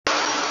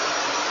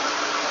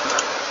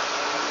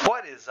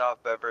is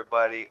up,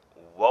 everybody?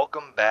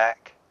 Welcome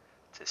back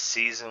to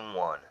Season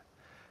 1.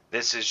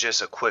 This is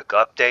just a quick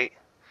update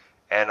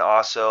and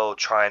also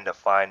trying to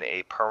find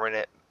a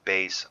permanent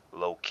base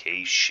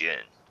location.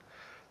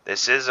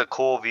 This is a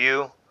cool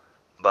view,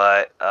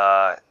 but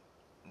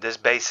this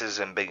base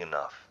isn't big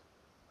enough.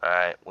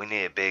 Alright, we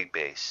need a big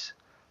base,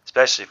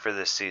 especially for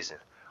this season.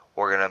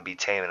 We're going to be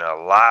taming a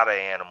lot of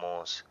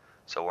animals,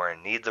 so we're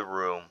going to need the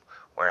room.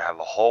 We're going to have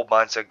a whole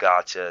bunch of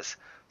gachas,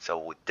 so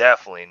we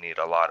definitely need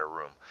a lot of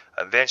room.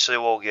 Eventually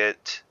we'll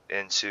get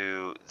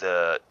into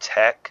the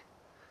tech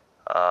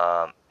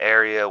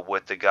area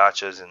with the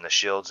gachas and the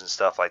shields and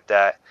stuff like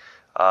that.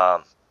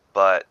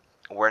 But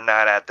we're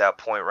not at that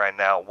point right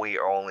now. We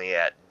are only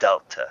at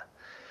Delta.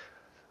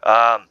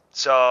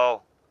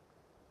 So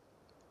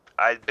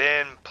I've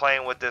been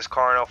playing with this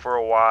Carno for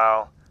a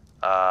while,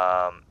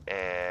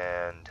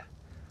 and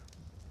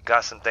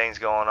got some things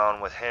going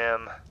on with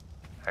him.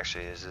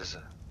 Actually, is this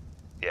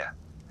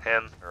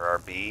him or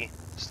RB?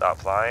 Stop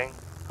flying.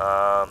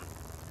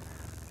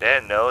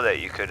 Didn't know that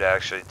you could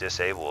actually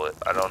disable it.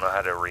 I don't know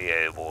how to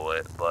re-able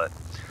it, but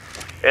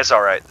it's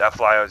alright. That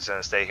flyout is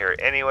gonna stay here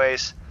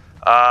anyways.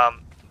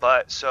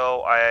 But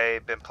so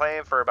I've been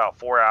playing for about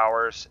 4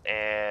 hours,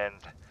 and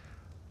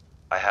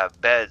I have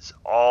beds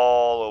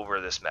all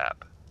over this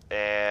map,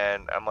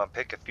 and I'm gonna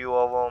pick a few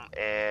of them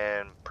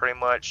and pretty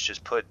much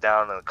just put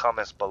down in the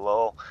comments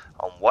below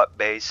on what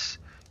base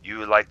you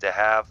would like to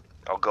have.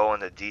 I'll go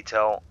into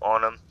detail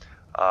on them.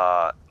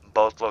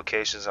 Both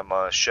locations I'm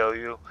gonna show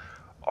you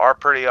are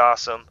pretty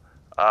awesome.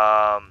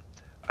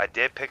 I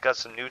did pick up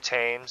some new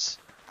tames.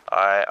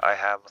 I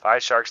have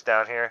 5 sharks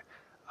down here,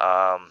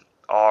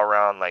 all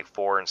around like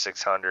 400 and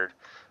 600,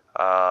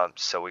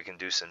 so we can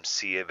do some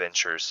sea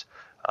adventures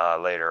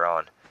later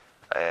on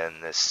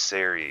in this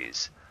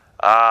series.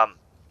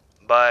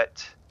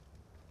 But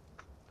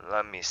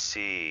let me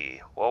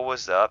see, what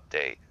was the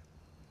update?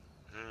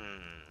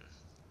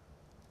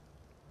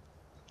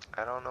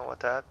 I don't know what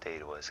the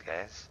update was,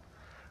 guys.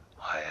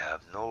 I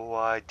have no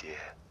idea.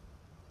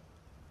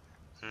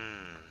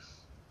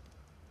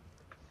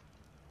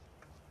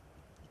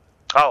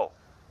 Oh,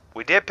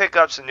 we did pick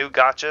up some new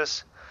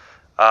gachas.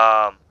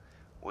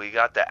 We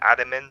got the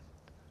adamant.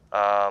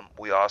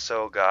 We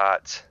also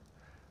got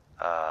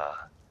a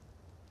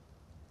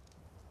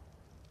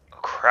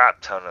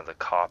crap ton of the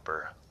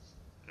copper.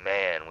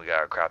 Man, we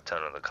got a crap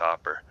ton of the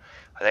copper.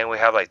 I think we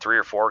have like 3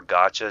 or 4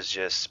 gachas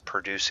just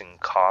producing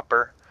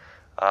copper.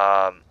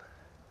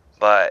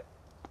 But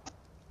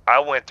I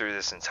went through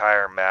this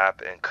entire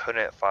map and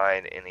couldn't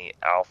find any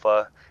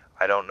alpha.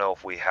 I don't know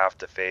if we have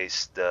to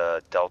face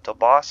the Delta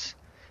boss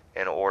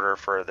in order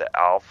for the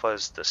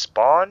alphas to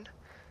spawn.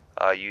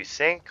 You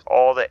think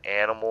all the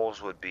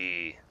animals would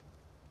be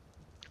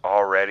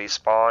already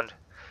spawned,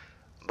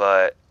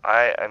 but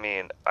I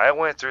mean, I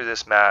went through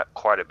this map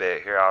quite a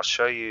bit. Here, I'll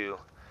show you.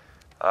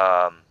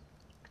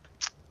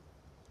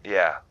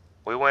 Yeah,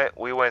 we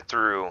went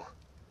through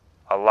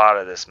a lot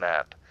of this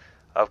map.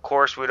 Of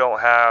course, we don't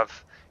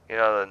have, you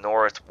know, the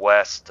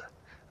northwest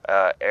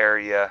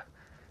area,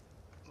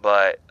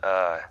 but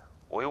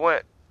we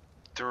went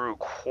through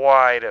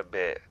quite a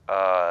bit,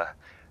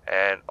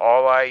 and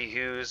all I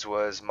used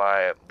was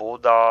my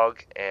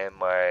bulldog and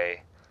my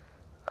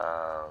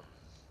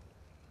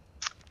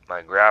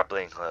my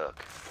grappling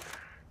hook,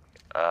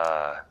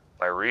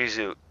 my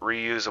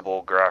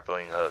reusable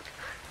grappling hook.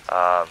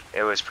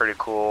 It was pretty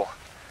cool.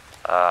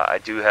 I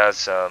do have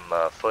some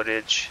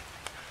footage.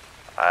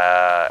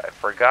 I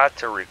forgot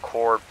to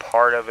record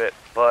part of it,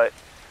 but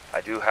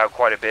I do have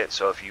quite a bit,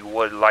 so if you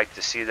would like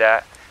to see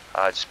that,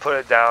 just put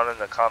it down in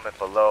the comment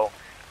below.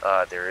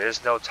 There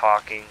is no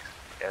talking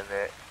in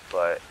it,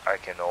 but I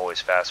can always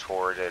fast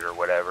forward it or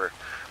whatever.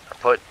 Or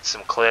put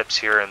some clips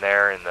here and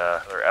there in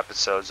the or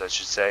episodes, I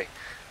should say.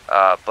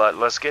 But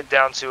let's get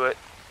down to it.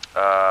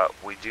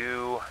 We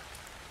do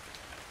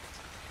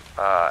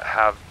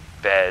have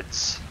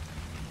beds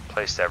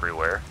placed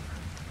everywhere.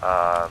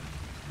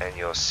 And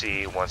you'll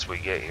see once we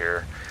get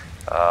here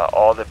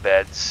all the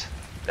beds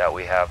that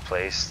we have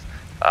placed.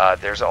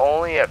 There's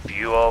only a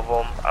few of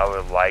them I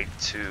would like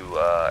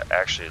to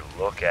actually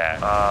look at,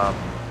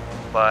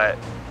 but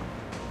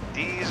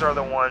these are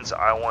the ones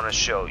I want to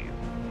show you.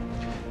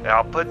 And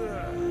I'll put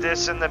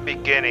this in the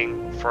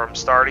beginning from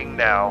starting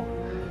now.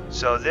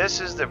 So this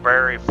is the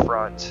very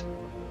front.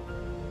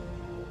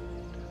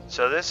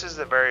 So this is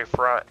the very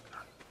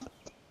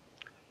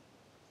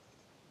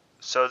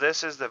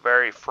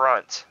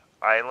front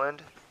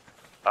island.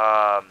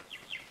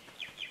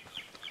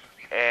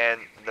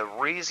 And the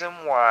reason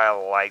why I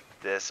like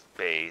this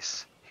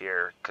base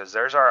here, because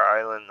there's our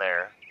island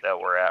there that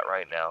we're at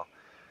right now,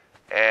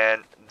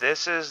 and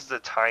this is the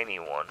tiny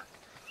one,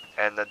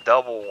 and the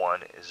double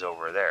one is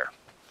over there.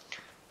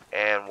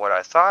 And what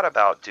I thought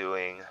about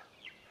doing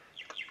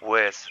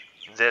with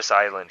this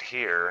island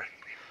here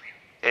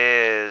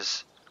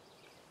is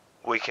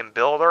we can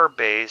build our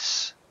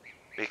base,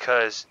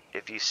 because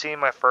if you see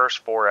my first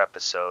 4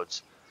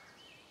 episodes,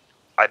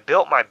 I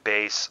built my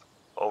base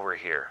over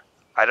here.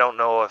 I don't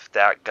know if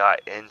that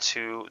got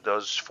into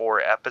those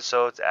 4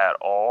 episodes at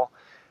all,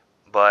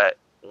 but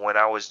when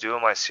I was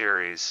doing my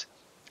series,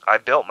 I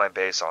built my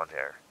base on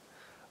here.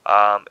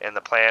 And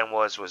the plan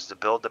was to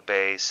build the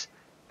base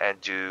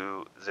and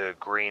do the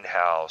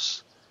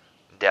greenhouse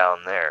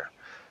down there.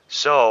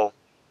 So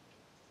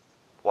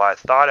what I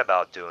thought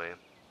about doing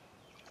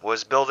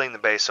was building the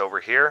base over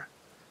here,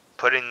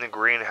 putting the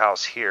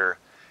greenhouse here,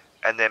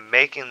 and then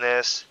making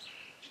this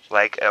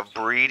like a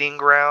breeding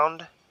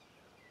ground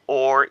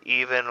or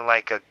even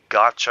like a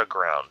gacha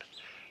ground.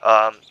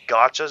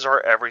 Gachas are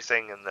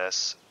everything in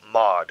this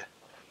mod.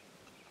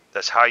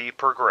 That's how you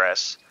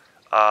progress.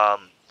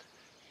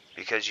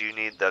 Because you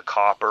need the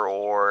copper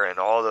ore and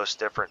all those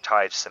different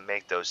types to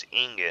make those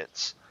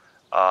ingots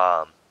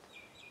to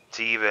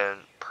even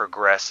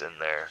progress in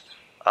there.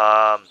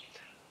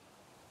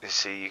 You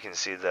see, you can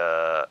see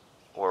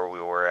where we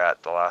were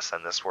at the last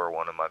time. This is where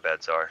one of my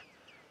beds are.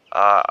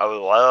 I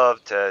would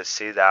love to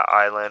see that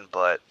island,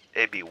 but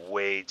it'd be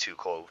way too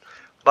cold.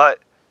 But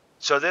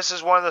so this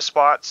is one of the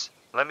spots.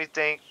 Let me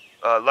think.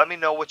 Let me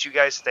know what you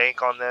guys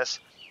think on this.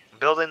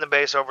 Building the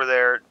base over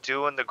there,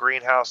 doing the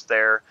greenhouse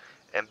there,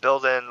 and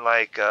building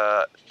like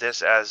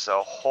this as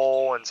a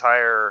whole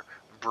entire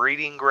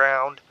breeding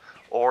ground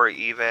or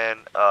even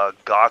a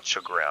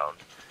gacha ground.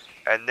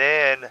 And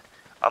then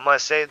I'm gonna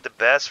save the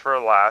best for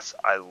last.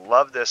 I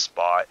love this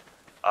spot.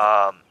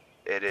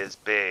 It is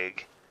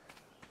big.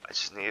 I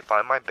just need to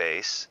find my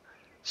base.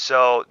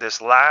 So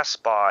this last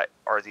spot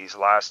are these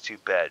last 2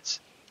 beds,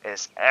 and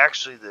it's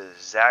actually the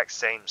exact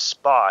same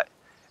spot.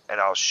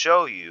 And I'll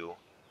show you.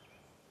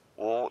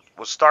 We'll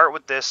start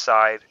with this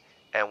side,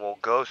 and we'll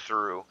go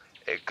through.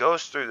 It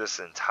goes through this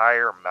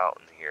entire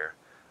mountain here.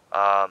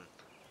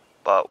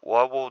 But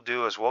what we'll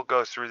do is we'll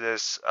go through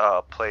this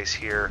place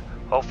here.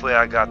 Hopefully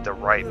I got the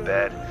right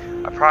bed.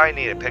 I probably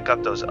need to pick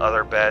up those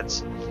other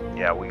beds.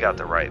 Yeah, we got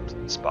the right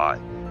spot.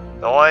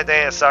 The only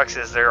thing that sucks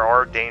is there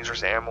are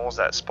dangerous animals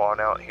that spawn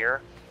out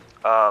here.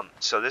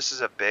 So this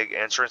is a big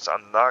entrance.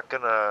 I'm not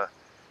going to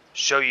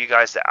show you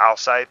guys the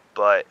outside,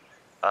 but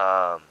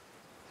I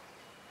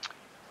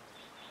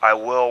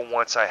will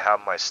once I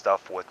have my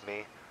stuff with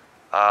me.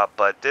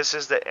 But this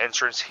is the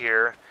entrance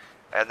here.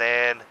 And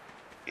then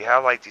you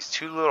have like these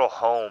 2 little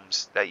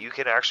homes that you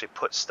can actually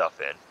put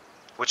stuff in,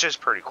 which is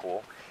pretty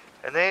cool.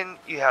 And then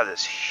you have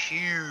this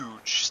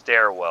huge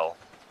stairwell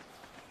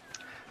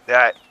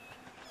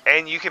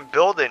and you can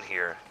build in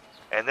here.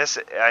 And this,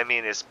 I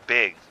mean, it's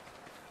big.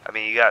 I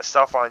mean, you got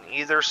stuff on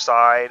either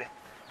side.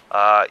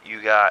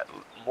 You got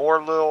more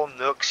little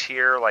nooks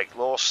here, like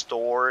little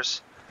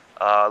stores.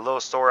 A little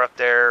store up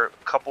there, a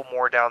couple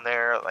more down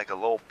there, like a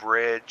little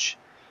bridge.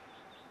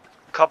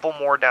 Couple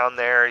more down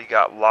there. You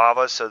got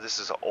lava, so this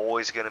is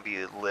always going to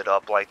be lit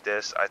up like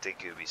this. I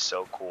think it would be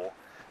so cool.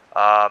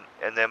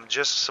 And then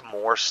just some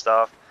more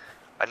stuff.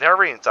 I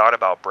never even thought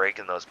about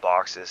breaking those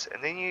boxes.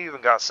 And then you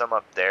even got some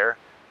up there.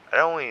 I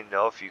don't even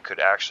know if you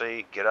could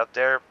actually get up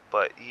there,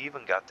 but you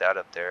even got that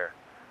up there.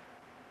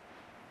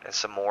 And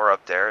some more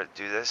up there.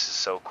 Dude, this is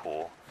so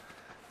cool.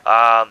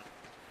 And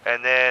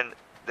then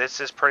this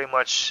is pretty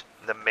much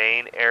the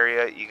main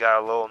area. You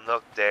got a little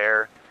nook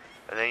there.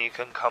 And then you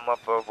can come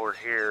up over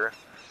here,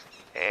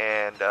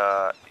 and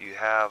you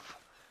have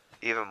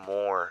even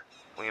more.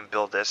 We can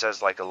build this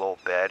as like a little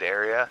bed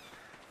area,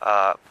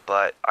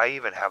 but I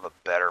even have a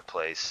better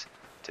place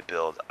to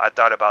build. I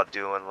thought about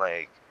doing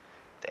like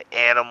the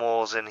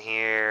animals in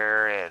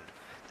here and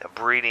the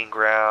breeding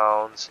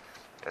grounds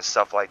and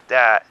stuff like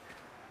that.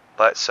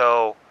 But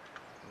so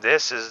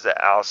this is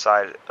the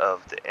outside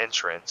of the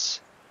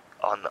entrance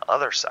on the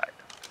other side.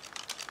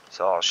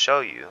 So I'll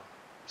show you.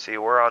 See,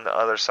 we're on the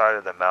other side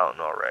of the mountain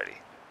already.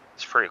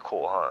 It's pretty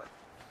cool, huh?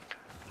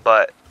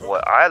 But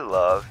what I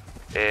love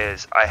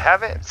is I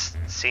haven't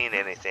seen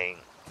anything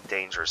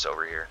dangerous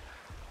over here.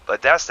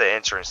 But that's the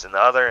entrance, and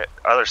the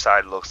other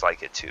side looks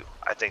like it too.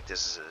 I think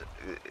this is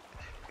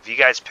if you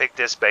guys pick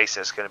this base,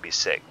 it's going to be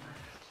sick.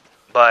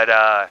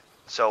 But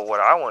so what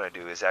I want to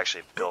do is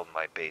actually build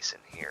my base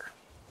in here.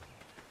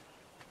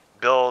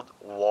 Build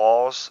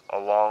walls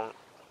along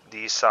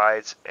these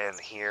sides and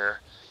here.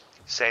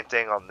 Same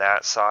thing on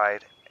that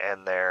side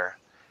and there,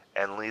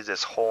 and leave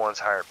this whole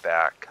entire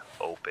back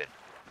open.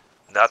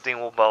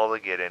 Nothing will be able to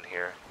get in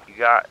here. You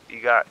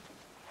got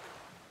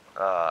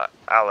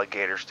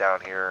alligators down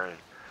here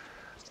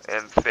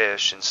and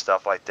fish and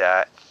stuff like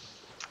that.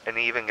 And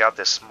even got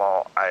this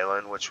small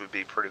island, which would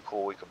be pretty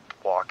cool. We could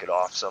block it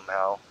off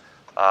somehow.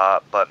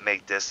 But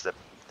make this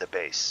the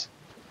base.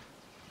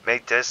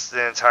 Make this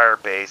the entire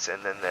base,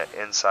 and then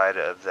the inside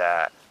of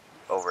that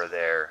over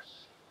there.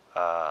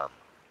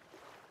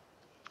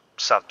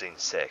 Something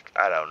sick.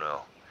 I don't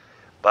know.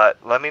 But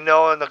let me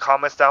know in the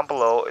comments down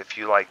below if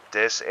you like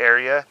this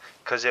area,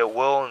 because it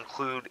will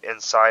include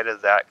inside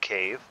of that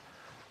cave.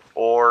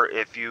 Or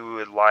if you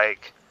would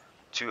like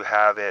to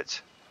have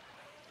it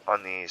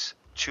on these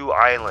 2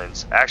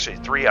 islands, actually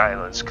 3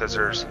 islands, because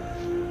there's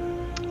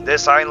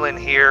this island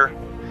here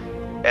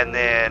and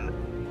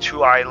then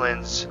 2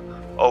 islands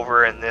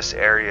over in this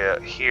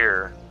area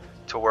here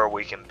to where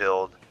we can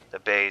build the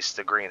base,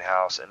 the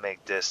greenhouse, and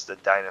make this the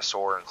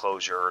dinosaur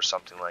enclosure or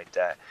something like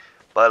that.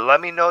 But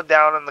let me know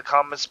down in the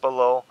comments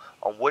below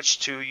on which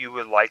two you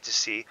would like to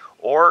see,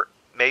 or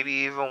maybe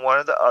even one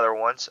of the other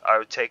ones I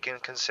would take in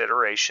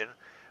consideration.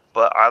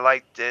 But I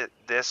like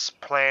this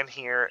plan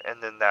here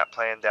and then that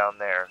plan down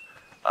there.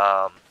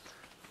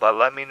 But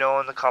let me know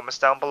in the comments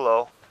down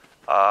below.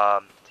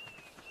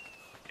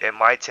 It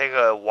might take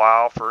a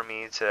while for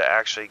me to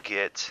actually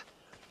get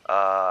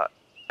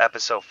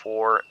episode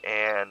 4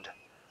 and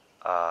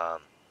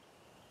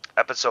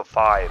episode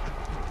 5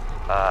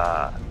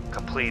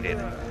 completed.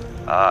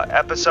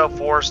 Episode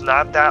 4 is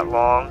not that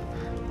long.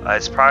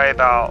 It's probably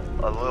about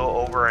a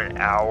little over an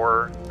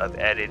hour of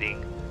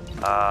editing.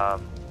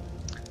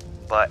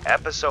 But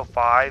episode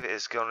 5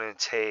 is going to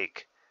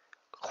take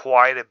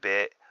quite a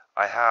bit.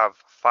 I have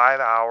 5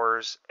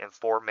 hours and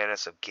 4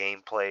 minutes of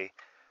gameplay.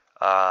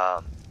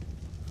 Not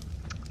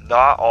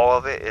all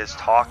of it is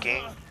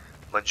talking.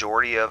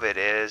 Majority of it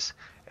is.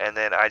 And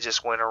then I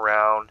just went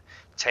around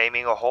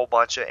taming a whole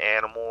bunch of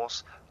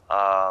animals.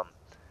 And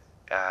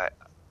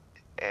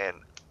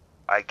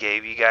I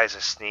gave you guys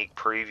a sneak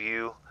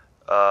preview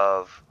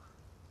of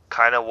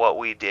kind of what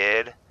we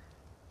did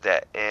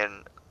that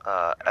in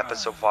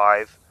episode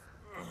 5.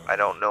 I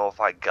don't know if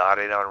I got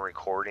it on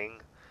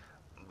recording,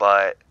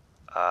 but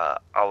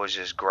I was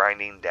just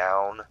grinding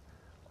down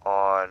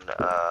on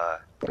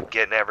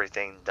getting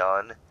everything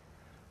done.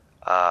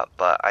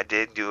 But I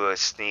did do a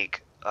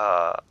sneak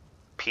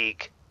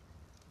peek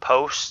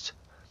post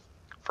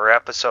for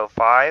episode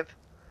 5.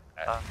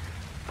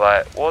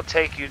 But we'll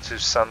take you to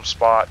some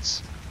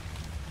spots.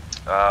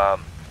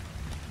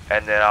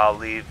 And then I'll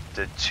leave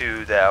the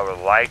two that I would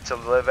like to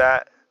live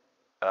at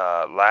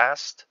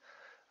last.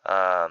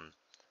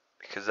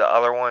 Because the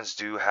other ones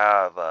do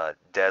have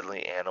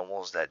deadly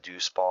animals that do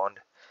spawn.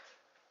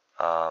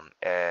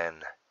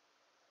 And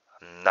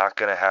I'm not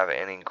going to have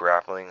any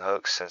grappling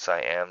hooks since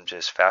I am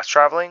just fast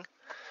traveling.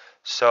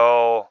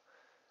 So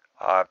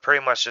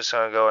pretty much just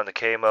going to go into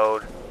K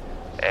mode.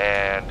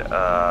 And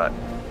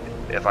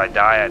if I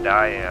die, I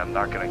die. And I'm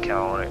not going to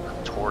count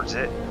it towards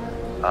it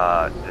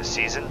this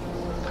season.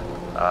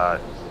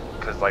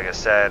 Because like I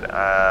said,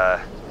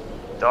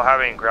 don't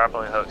have any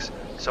grappling hooks.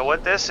 So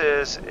what this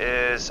is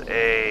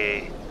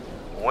a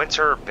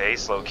winter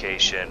base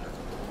location.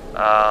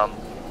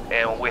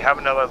 And we have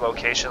another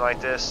location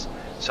like this,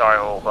 so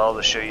I will be able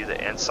to show you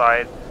the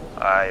inside.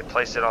 I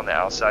placed it on the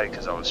outside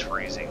because I was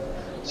freezing.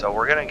 So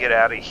we're going to get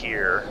out of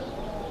here,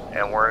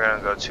 and we're going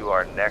to go to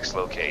our next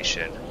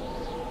location.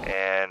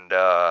 And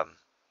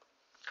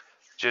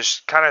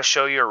just kind of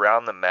show you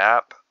around the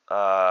map.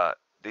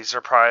 These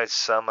are probably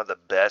some of the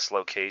best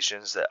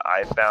locations that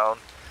I found.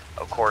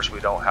 Of course, we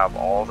don't have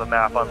all the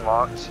map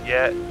unlocked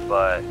yet,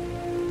 but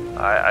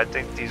I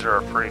think these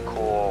are pretty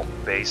cool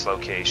base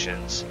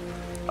locations.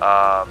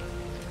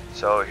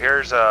 So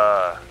here's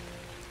a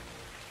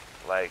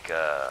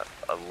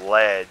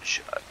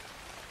ledge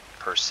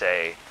per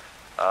se,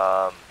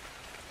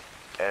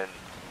 and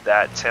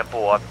that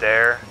temple up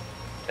there,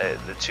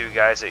 the two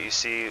guys that you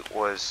see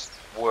was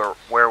where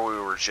we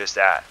were just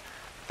at.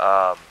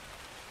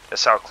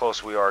 That's how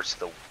close we are to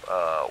the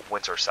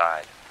winter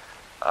side.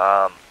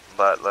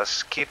 But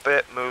let's keep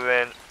it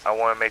moving. I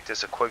want to make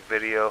this a quick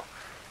video.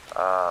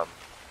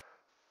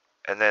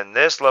 And then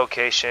this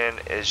location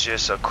is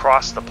just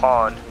across the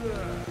pond.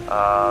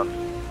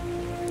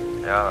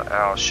 And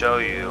I'll show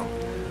you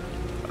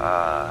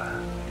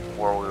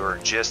where we were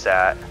just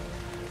at.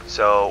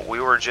 So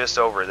we were just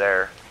over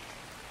there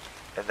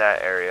in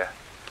that area.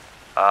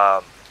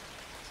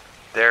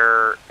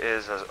 There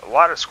is a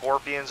lot of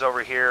scorpions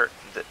over here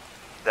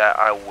that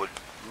I would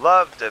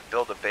love to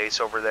build a base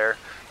over there.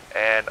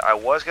 And I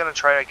was going to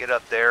try to get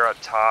up there on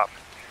top,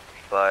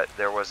 but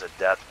there was a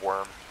death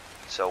worm,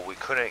 so we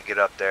couldn't get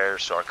up there,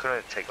 so I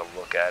couldn't take a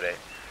look at it.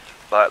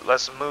 But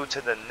let's move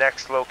to the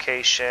next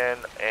location,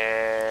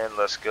 and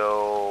let's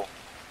go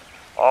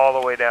all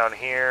the way down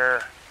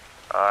here.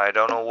 I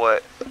don't know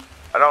why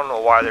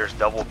there's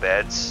double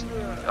beds,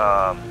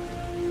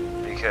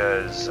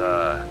 because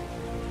I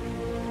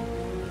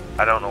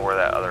don't know where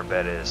that other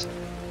bed is.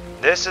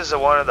 This is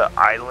one of the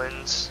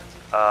islands.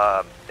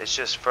 It's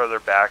just further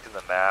back in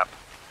the map.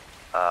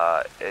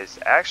 It's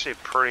actually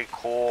pretty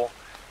cool.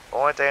 The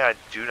only thing I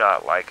do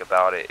not like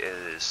about it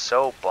is it's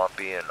so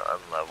bumpy and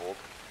unleveled.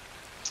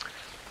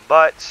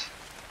 But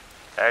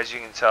as you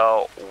can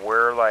tell,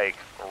 we're like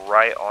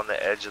right on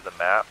the edge of the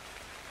map.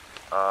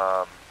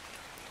 The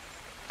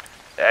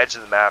edge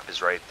of the map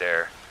is right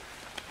there.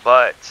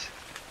 But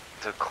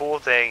the cool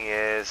thing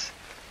is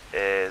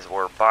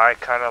we're by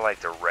kind of like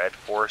the red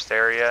forest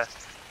area.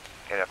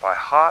 And if I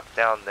hop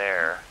down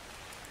there,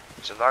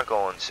 which I'm not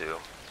going to,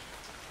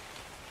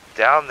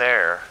 down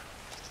there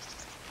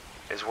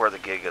is where the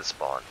gigas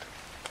spawned.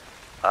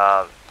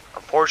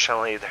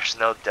 Unfortunately, there's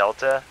no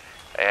delta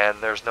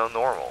and there's no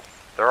normal.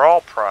 They're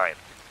all prime,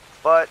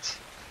 but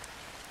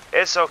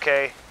it's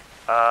okay.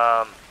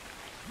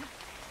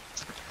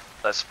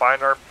 Let's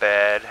find our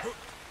bed,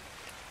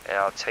 and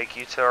I'll take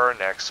you to our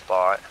next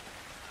spot.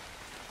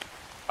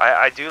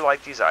 I do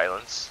like these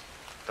islands.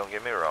 Don't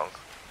get me wrong.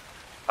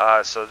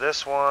 So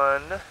this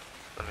one,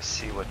 let me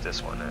see what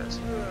this one is.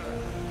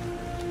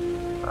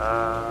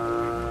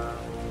 I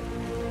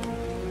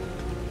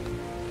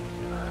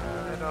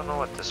don't know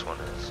what this one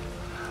is.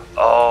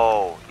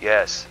 Oh,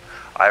 yes.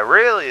 I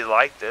really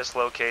like this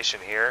location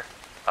here.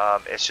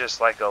 It's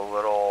just like a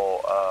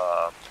little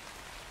a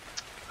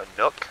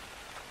nook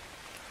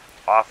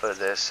off of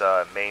this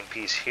main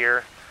piece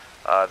here.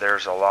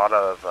 There's a lot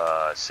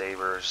of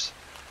sabers,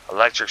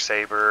 electric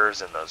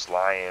sabers, and those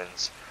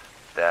lions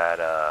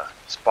that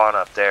spawn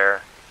up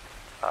there.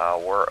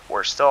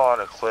 We're still on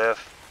a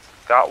cliff.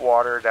 Got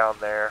water down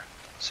there.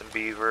 Some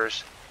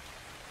beavers.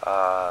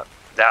 That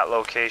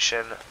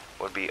location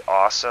would be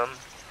awesome,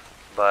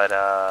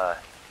 but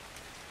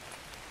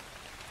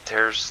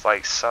there's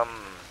like some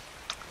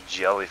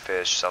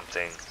jellyfish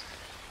something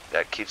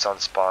that keeps on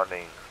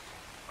spawning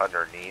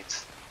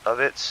underneath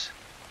of it,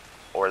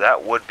 or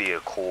that would be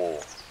a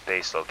cool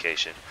base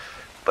location.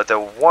 But the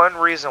one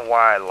reason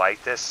why I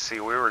like this, see,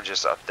 we were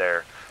just up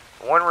there.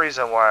 One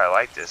reason why I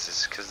like this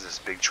is because of this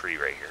big tree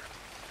right here,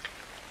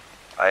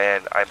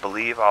 and I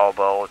believe I'll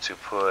be able to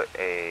put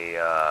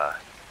a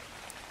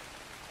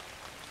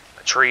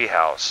tree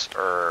house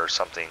or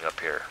something up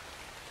here,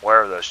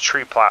 where are those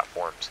tree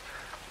platforms.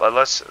 But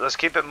let's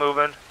keep it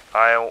moving.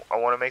 I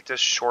want to make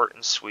this short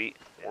and sweet.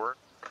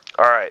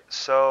 Alright,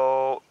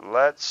 so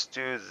let's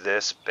do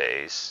this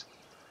base.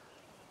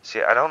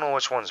 See, I don't know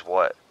which one's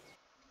what.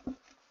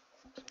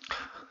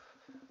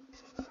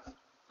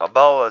 I'll be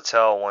able to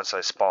tell once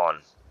I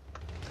spawn.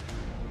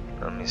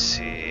 Let me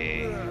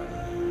see.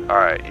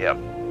 Alright, yep.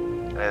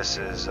 This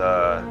is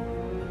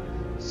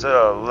it's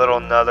a little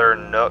another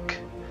nook.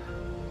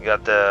 You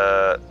got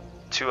the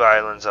 2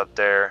 islands up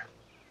there.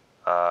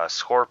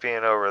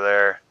 Scorpion over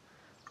there.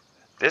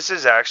 This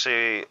is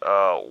actually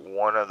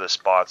one of the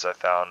spots I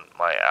found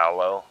my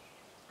aloe.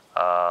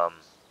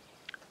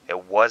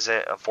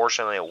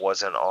 Unfortunately, it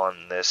wasn't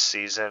on this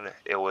season.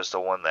 It was the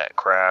one that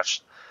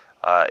crashed.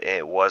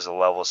 It was a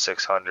level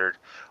 600.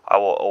 I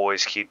will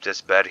always keep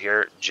this bed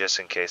here just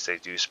in case they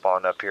do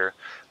spawn up here.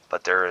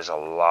 But there is a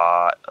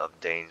lot of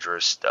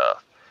dangerous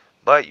stuff.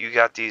 But you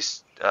got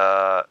these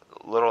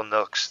little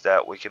nooks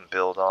that we can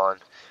build on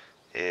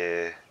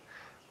if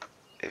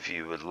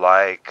you would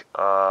like.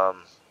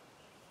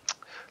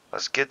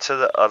 Let's get to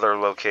the other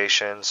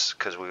locations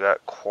because we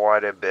got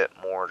quite a bit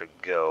more to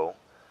go.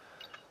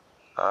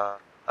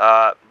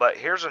 But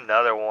here's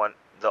another one.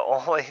 The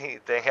only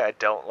thing I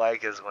don't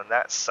like is when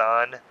that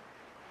sun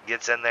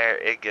gets in there,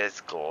 it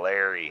gets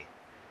glary.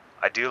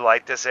 I do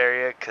like this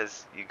area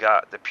because you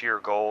got the pure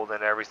gold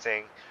and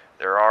everything.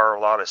 There are a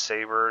lot of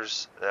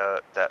sabers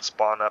that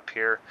spawn up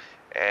here,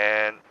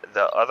 and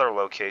the other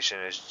location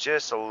is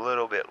just a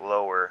little bit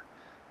lower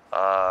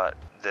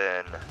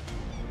than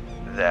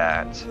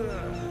that,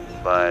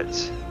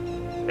 but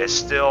it's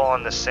still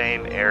on the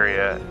same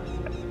area.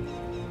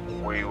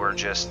 We were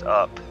just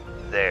up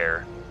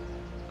there.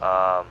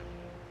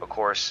 Of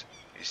course,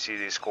 you see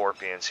these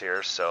scorpions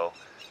here, so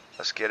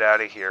let's get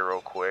out of here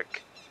real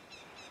quick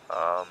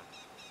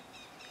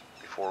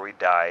before we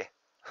die.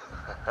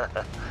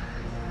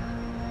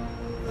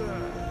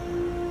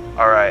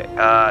 Alright,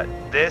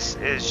 this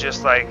is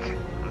just like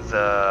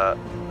the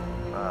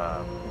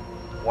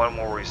one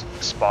where we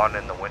spawn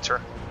in the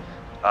winter.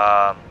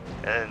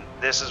 And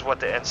this is what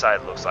the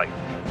inside looks like.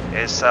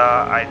 It's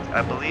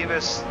I believe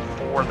it's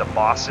for the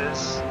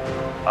bosses.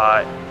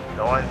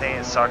 The only thing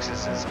that sucks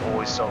is it's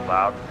always so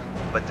loud,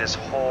 but this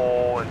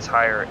whole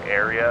entire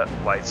area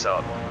lights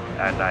up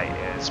at night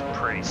and it's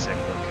pretty sick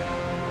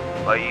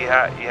looking. But you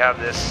have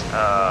this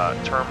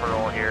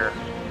terminal here,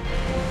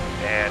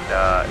 and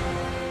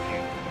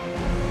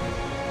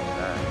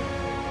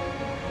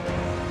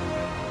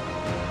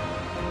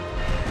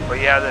but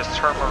you have this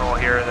terminal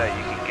here that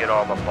you can get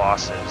all the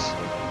bosses.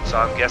 So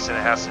I'm guessing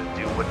it has to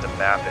do with the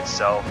map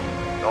itself.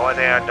 The only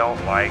thing I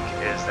don't like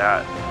is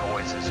that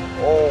noise is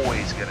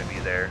always going to be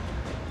there.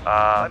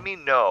 Let me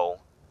know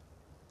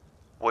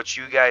what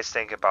you guys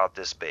think about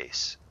this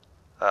base.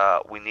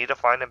 We need to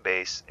find a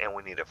base, and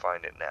we need to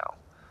find it now.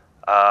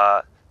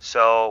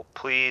 So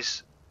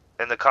please,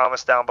 in the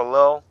comments down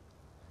below,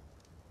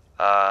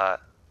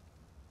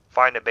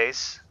 find a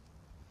base,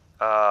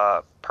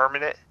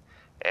 permanent,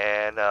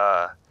 and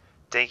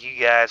thank you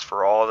guys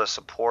for all the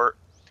support.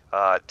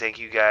 Thank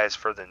you guys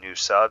for the new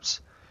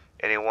subs.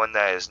 Anyone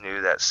that is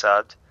new that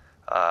subbed,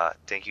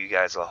 thank you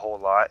guys a whole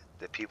lot.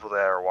 The people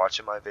that are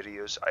watching my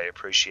videos, I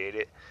appreciate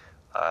it.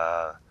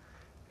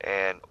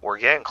 And we're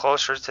getting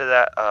closer to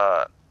that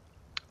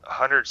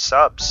 100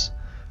 subs.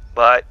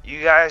 But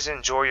you guys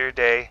enjoy your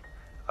day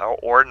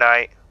or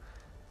night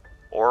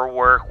or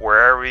work,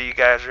 wherever you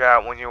guys are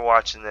at when you're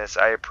watching this.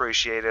 I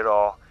appreciate it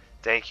all.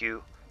 Thank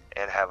you,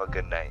 and have a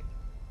good night.